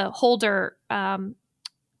identical to the Holder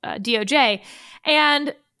DOJ.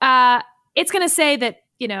 And it's going to say that,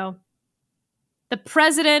 the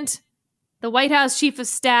president, the White House chief of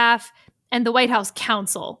staff, and the White House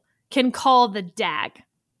counsel can call the DAG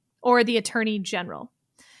or the attorney general.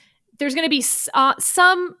 There's going to be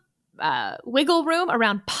some wiggle room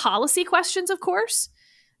around policy questions, of course.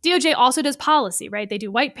 DOJ also does policy, right? They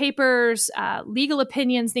do white papers, legal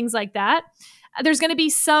opinions, things like that. There's going to be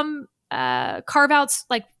some carve-outs,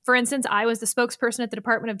 like, for instance, I was the spokesperson at the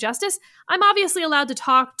Department of Justice. I'm obviously allowed to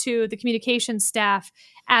talk to the communications staff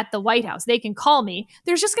at the White House. They can call me.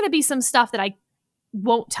 There's just going to be some stuff that I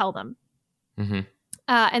won't tell them, mm-hmm.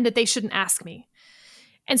 And that they shouldn't ask me.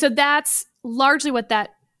 And so that's largely what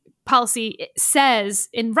that policy says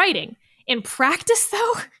in writing. In practice,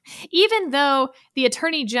 though, even though the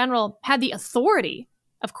attorney general had the authority,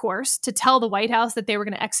 of course, to tell the White House that they were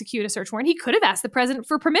going to execute a search warrant, he could have asked the president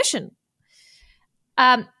for permission.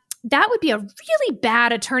 That would be a really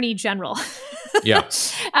bad attorney general. Yeah.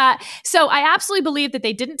 So I absolutely believe that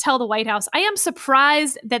they didn't tell the White House. I am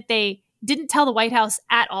surprised that they didn't tell the White House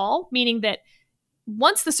at all, meaning that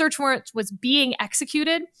once the search warrant was being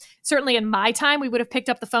executed, certainly in my time, we would have picked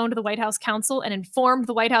up the phone to the White House counsel and informed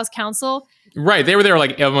the White House counsel. Right. They were there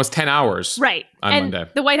like almost 10 hours. Right. On and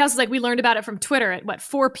Monday. The White House is like, we learned about it from Twitter at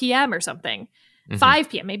 4 p.m. or something, mm-hmm. 5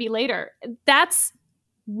 p.m., maybe later. That's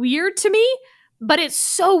weird to me, but it's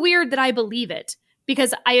so weird that I believe it,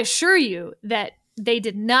 because I assure you that they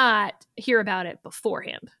did not hear about it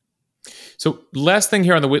beforehand. So last thing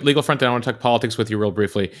here on the legal front, and I want to talk politics with you real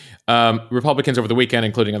briefly. Republicans over the weekend,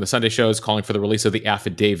 including on the Sunday shows, calling for the release of the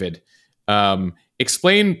affidavit.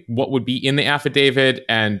 Explain what would be in the affidavit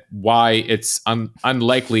and why it's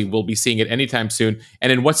unlikely we'll be seeing it anytime soon,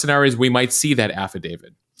 and in what scenarios we might see that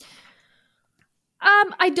affidavit.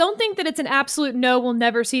 I don't think that it's an absolute no, we'll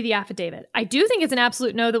never see the affidavit. I do think it's an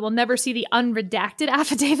absolute no that we'll never see the unredacted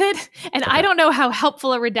affidavit. And okay. I don't know how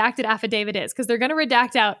helpful a redacted affidavit is, because they're going to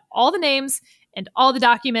redact out all the names and all the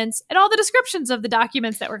documents and all the descriptions of the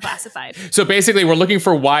documents that were classified. So basically, we're looking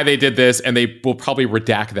for why they did this, and they will probably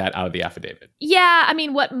redact that out of the affidavit. Yeah, I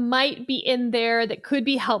mean, what might be in there that could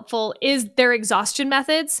be helpful is their exhaustion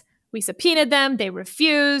methods. We subpoenaed them. They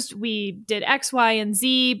refused. We did X, Y, and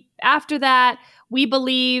Z after that. We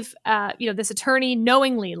believe, this attorney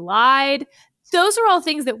knowingly lied. Those are all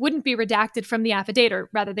things that wouldn't be redacted from the affidavit, or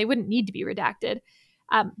rather, they wouldn't need to be redacted.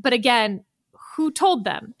 But again, who told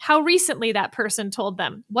them? How recently that person told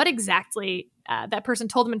them? What exactly that person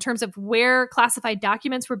told them in terms of where classified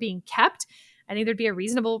documents were being kept? I think there'd be a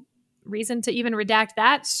reasonable reason to even redact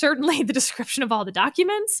that. Certainly the description of all the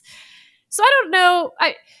documents. So I don't know.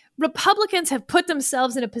 Republicans have put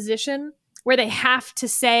themselves in a position where they have to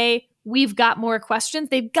say, we've got more questions.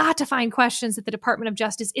 They've got to find questions that the Department of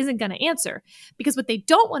Justice isn't going to answer. Because what they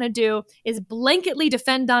don't want to do is blanketly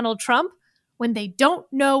defend Donald Trump when they don't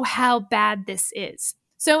know how bad this is.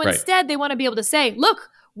 So instead, They want to be able to say, look,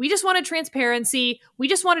 we just wanted transparency. We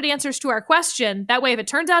just wanted answers to our question. That way, if it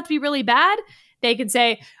turns out to be really bad, they can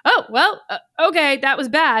say, oh, well, okay, that was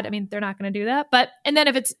bad. I mean, they're not going to do that. And then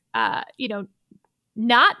if it's,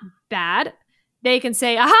 not bad, they can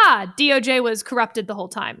say, aha, DOJ was corrupted the whole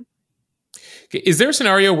time. Is there a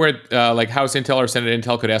scenario where House Intel or Senate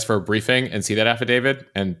Intel could ask for a briefing and see that affidavit?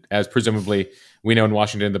 And as presumably we know in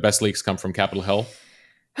Washington, the best leaks come from Capitol Hill.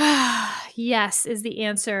 Yes, is the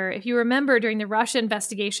answer. If you remember during the Russia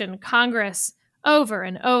investigation, Congress over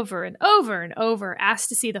and over and over and over asked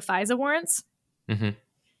to see the FISA warrants. Mm-hmm.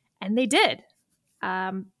 And they did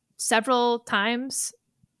several times.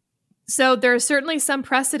 So there's certainly some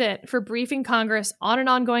precedent for briefing Congress on an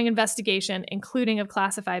ongoing investigation, including of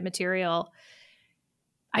classified material.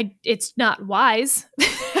 It's not wise.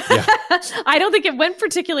 Yeah. I don't think it went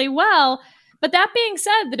particularly well. But that being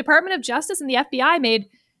said, the Department of Justice and the FBI made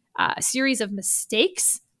a series of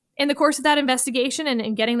mistakes in the course of that investigation and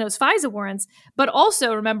in getting those FISA warrants. But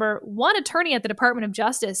also, remember, one attorney at the Department of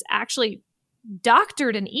Justice actually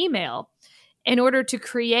doctored an email in order to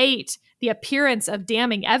create the appearance of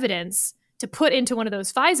damning evidence to put into one of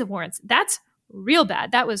those FISA warrants. That's real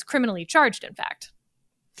bad. That was criminally charged, in fact.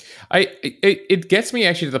 It gets me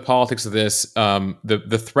actually to the politics of this.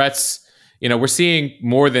 The threats, we're seeing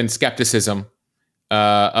more than skepticism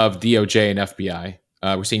of DOJ and FBI.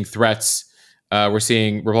 We're seeing threats. We're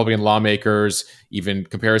seeing Republican lawmakers, even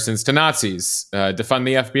comparisons to Nazis, defund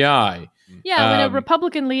the FBI. Yeah, when a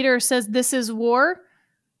Republican leader says this is war,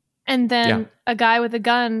 and then a guy with a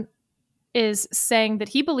gun is saying that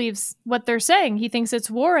he believes what they're saying. He thinks it's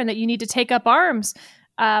war and that you need to take up arms.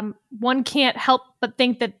 One can't help but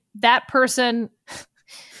think that that person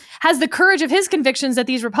has the courage of his convictions that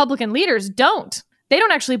these Republican leaders don't. They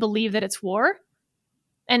don't actually believe that it's war.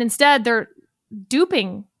 And instead, they're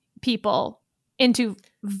duping people into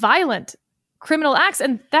violent criminal acts.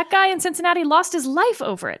 And that guy in Cincinnati lost his life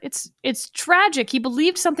over it. It's tragic. He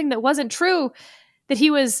believed something that wasn't true, that he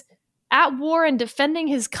was at war and defending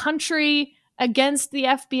his country against the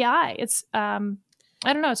FBI. It's, I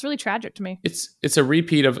don't know. It's really tragic to me. It's a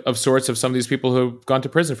repeat of sorts of some of these people who've gone to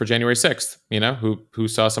prison for January 6th, who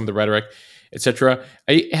saw some of the rhetoric, etc.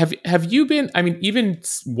 Have you been, even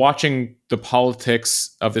watching the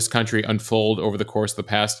politics of this country unfold over the course of the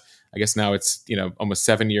past, I guess now it's, almost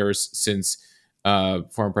 7 years since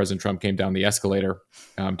former President Trump came down the escalator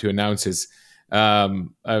to announce his, a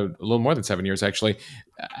little more than 7 years, actually.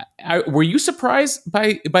 Were you surprised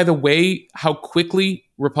by the way, how quickly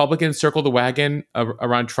Republicans circled the wagon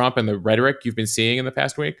around Trump and the rhetoric you've been seeing in the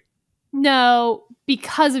past week? No,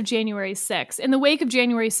 because of January 6th. In the wake of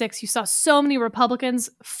January 6th, you saw so many Republicans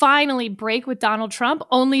finally break with Donald Trump,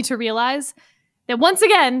 only to realize that once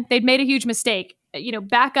again, they'd made a huge mistake.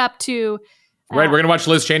 Back up to... Right, we're going to watch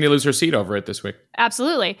Liz Cheney lose her seat over it this week.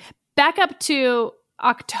 Absolutely. Back up to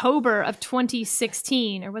October of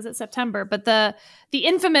 2016, or was it September? But the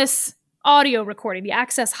infamous audio recording, the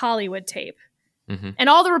Access Hollywood tape. Mm-hmm. And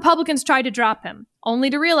all the Republicans tried to drop him, only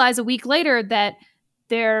to realize a week later that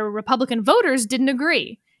their Republican voters didn't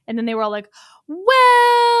agree. And then they were all like,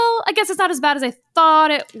 well, I guess it's not as bad as I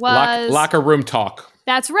thought it was. Locker room talk.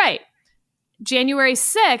 That's right. January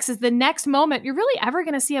 6th is the next moment you're really ever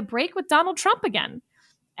going to see a break with Donald Trump again.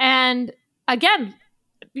 And again,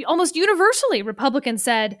 almost universally, Republicans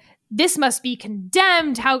said, this must be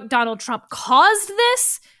condemned, how Donald Trump caused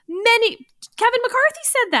this. Kevin McCarthy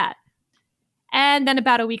said that. And then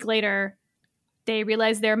about a week later, they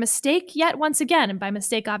realized their mistake yet once again. And by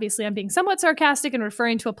mistake, obviously, I'm being somewhat sarcastic and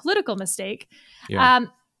referring to a political mistake. Yeah.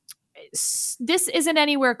 This isn't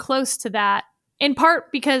anywhere close to that, in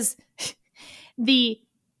part because the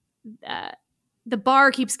the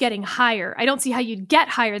bar keeps getting higher. I don't see how you'd get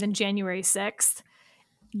higher than January 6th.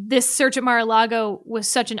 This search at Mar-a-Lago was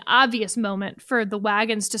such an obvious moment for the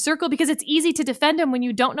wagons to circle because it's easy to defend him when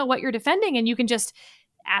you don't know what you're defending and you can just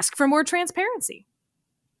ask for more transparency.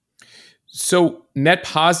 So net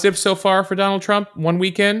positive so far for Donald Trump one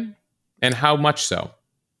weekend, and how much so?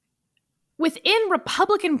 Within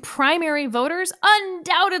Republican primary voters,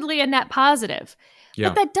 undoubtedly a net positive. Yeah.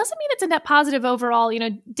 But that doesn't mean it's a net positive overall.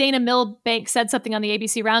 Dana Milbank said something on the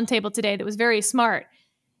ABC Roundtable today that was very smart.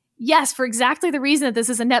 Yes, for exactly the reason that this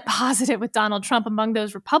is a net positive with Donald Trump among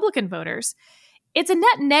those Republican voters, it's a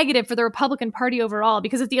net negative for the Republican Party overall,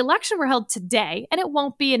 because if the election were held today, and it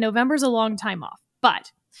won't be, and November's a long time off,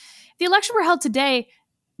 but if the election were held today,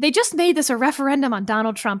 they just made this a referendum on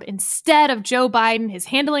Donald Trump instead of Joe Biden, his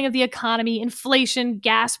handling of the economy, inflation,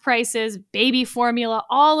 gas prices, baby formula,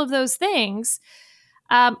 all of those things,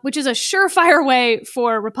 which is a surefire way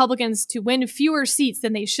for Republicans to win fewer seats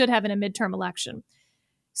than they should have in a midterm election.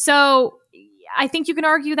 So I think you can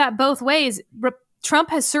argue that both ways. Trump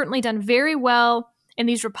has certainly done very well in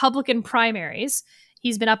these Republican primaries.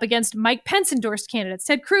 He's been up against Mike Pence endorsed candidates,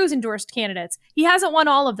 Ted Cruz endorsed candidates. He hasn't won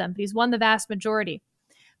all of them, but he's won the vast majority.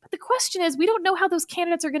 But the question is, we don't know how those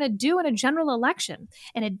candidates are going to do in a general election.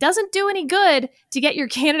 And it doesn't do any good to get your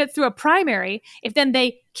candidate through a primary if then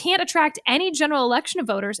they can't attract any general election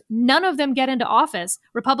voters. None of them get into office.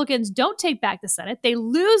 Republicans don't take back the Senate. They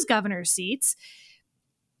lose governor's seats.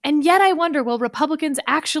 And yet I wonder, will Republicans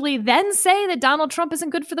actually then say that Donald Trump isn't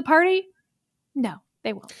good for the party? No,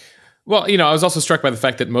 they won't. Well, I was also struck by the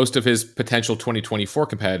fact that most of his potential 2024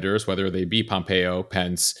 competitors, whether they be Pompeo,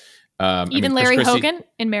 Pence, even Larry Hogan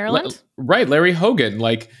in Maryland. Right. Larry Hogan,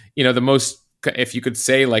 the most, if you could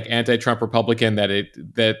say, anti-Trump Republican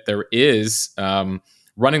that there is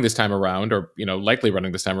running this time around, or, likely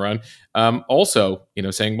running this time around, also,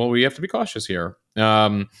 saying, well, we have to be cautious here.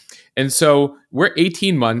 And so we're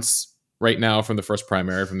 18 months right now from the first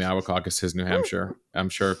primary from the Iowa caucuses, New Hampshire. I'm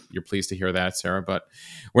sure you're pleased to hear that, Sarah, but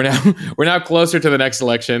we're now closer to the next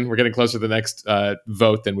election. We're getting closer to the next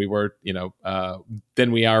vote than we were,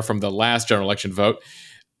 than we are from the last general election vote.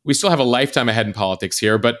 We still have a lifetime ahead in politics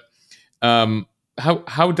here, but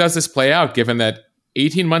how does this play out, given that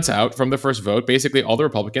 18 months out from the first vote, basically all the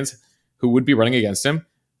Republicans who would be running against him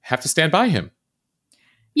have to stand by him?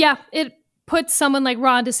 Yeah, it puts someone like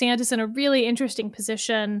Ron DeSantis in a really interesting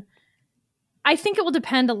position. I think it will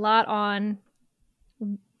depend a lot on,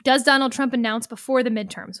 does Donald Trump announce before the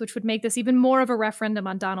midterms, which would make this even more of a referendum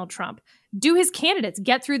on Donald Trump? Do his candidates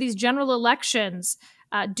get through these general elections?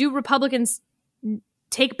 Do Republicans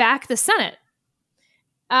take back the Senate?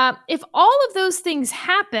 If all of those things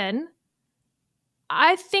happen,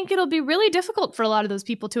 I think it'll be really difficult for a lot of those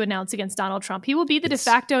people to announce against Donald Trump. He will be the de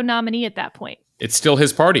facto nominee at that point. It's still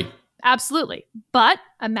his party. Absolutely. But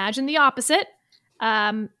imagine the opposite.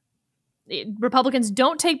 Republicans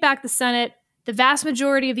don't take back the Senate. The vast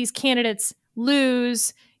majority of these candidates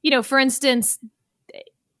lose. For instance,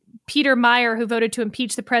 Peter Meyer, who voted to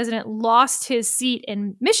impeach the president, lost his seat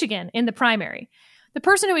in Michigan in the primary. The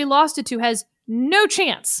person who he lost it to has no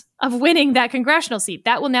chance of winning that congressional seat.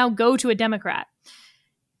 That will now go to a Democrat.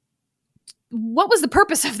 What was the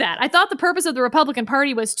purpose of that? I thought the purpose of the Republican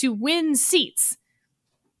Party was to win seats,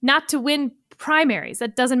 not to win primaries.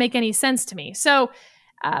 That doesn't make any sense to me. So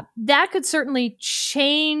that could certainly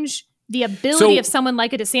change the ability of someone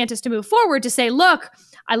like a DeSantis to move forward, to say, look,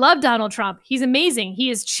 I love Donald Trump. He's amazing. He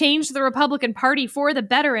has changed the Republican Party for the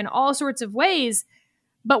better in all sorts of ways,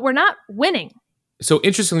 but we're not winning. So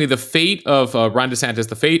interestingly, the fate of Ron DeSantis,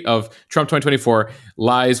 the fate of Trump 2024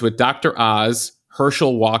 lies with Dr. Oz,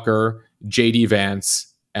 Herschel Walker, J.D.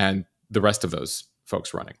 Vance, and the rest of those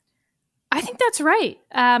folks running. I think that's right.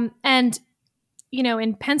 And,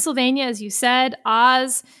 in Pennsylvania, as you said,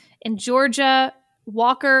 Oz, in Georgia,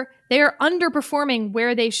 Walker, they are underperforming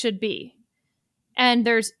where they should be. And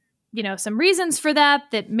there's, some reasons for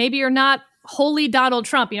that maybe are not wholly Donald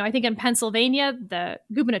Trump. I think in Pennsylvania, the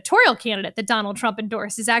gubernatorial candidate that Donald Trump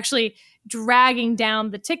endorsed is actually dragging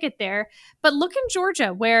down the ticket there. But look in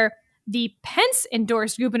Georgia, where the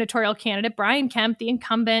Pence-endorsed gubernatorial candidate, Brian Kemp, the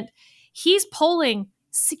incumbent, he's polling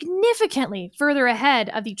significantly further ahead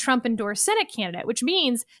of the Trump-endorsed Senate candidate, which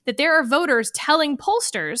means that there are voters telling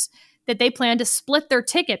pollsters that they plan to split their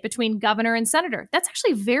ticket between governor and senator. That's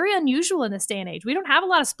actually very unusual in this day and age. We don't have a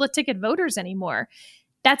lot of split-ticket voters anymore.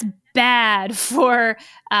 That's bad for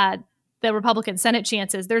the Republican Senate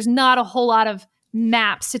chances. There's not a whole lot of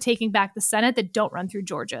maps to taking back the Senate that don't run through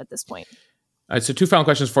Georgia at this point. All right, so two final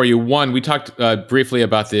questions for you. One, we talked briefly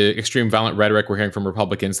about the extreme violent rhetoric we're hearing from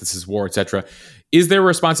Republicans. This is war, et cetera. Is there a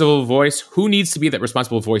responsible voice? Who needs to be that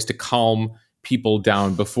responsible voice to calm people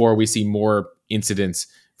down before we see more incidents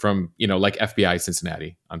from, like FBI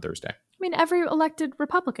Cincinnati on Thursday? I mean, every elected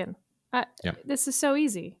Republican. This is so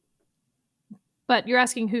easy. But you're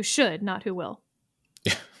asking who should, not who will.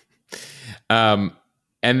 Yeah.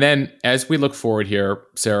 And then as we look forward here,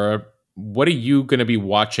 Sarah, what are you going to be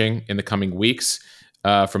watching in the coming weeks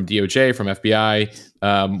from DOJ, from FBI?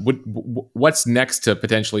 What's next to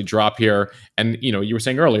potentially drop here? And, you were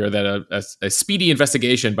saying earlier that a speedy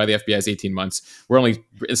investigation by the FBI is 18 months. We're only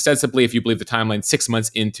ostensibly, if you believe the timeline, 6 months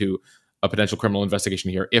into a potential criminal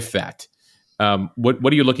investigation here, if that.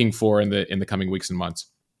 What are you looking for in the coming weeks and months?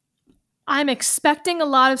 I'm expecting a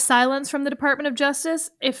lot of silence from the Department of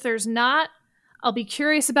Justice. If there's not, I'll be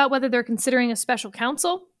curious about whether they're considering a special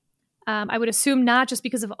counsel. I would assume not, just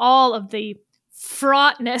because of all of the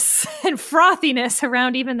fraughtness and frothiness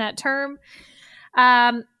around even that term.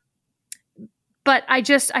 But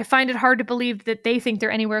I find it hard to believe that they think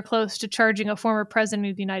they're anywhere close to charging a former president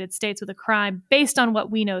of the United States with a crime based on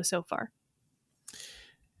what we know so far.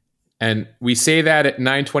 And we say that at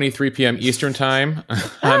 9:23 p.m. Eastern time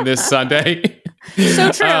on this Sunday.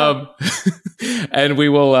 So true. And we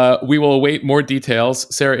will await more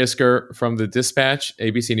details. Sarah Isker from the Dispatch,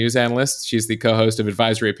 ABC News analyst. She's the co-host of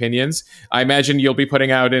Advisory Opinions. I imagine you'll be putting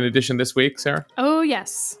out an edition this week, Sarah? Oh,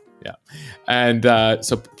 yes. Yeah. And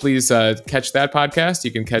so please catch that podcast. You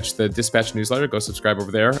can catch the Dispatch newsletter. Go subscribe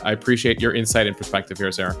over there. I appreciate your insight and perspective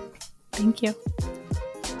here, Sarah. Thank you.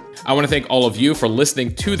 I want to thank all of you for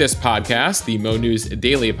listening to this podcast, the Mo News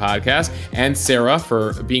Daily podcast, and Sarah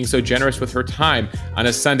for being so generous with her time on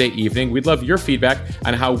a Sunday evening. We'd love your feedback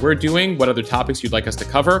on how we're doing, what other topics you'd like us to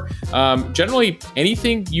cover. Generally,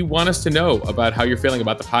 anything you want us to know about how you're feeling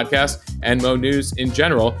about the podcast and Mo News in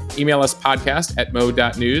general, email us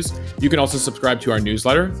podcast@mo.news. You can also subscribe to our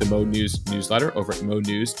newsletter, the Mo News newsletter, over at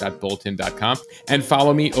monews.bulletin.com, and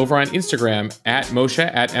follow me over on Instagram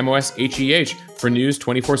 @Moshe, @MOSHEH, for news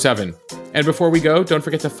 24/7. And before we go, don't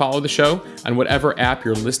forget to follow the show on whatever app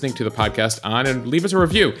you're listening to the podcast on, and leave us a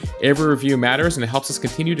review. Every review matters, and it helps us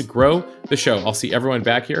continue to grow the show. I'll see everyone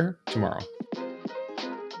back here tomorrow.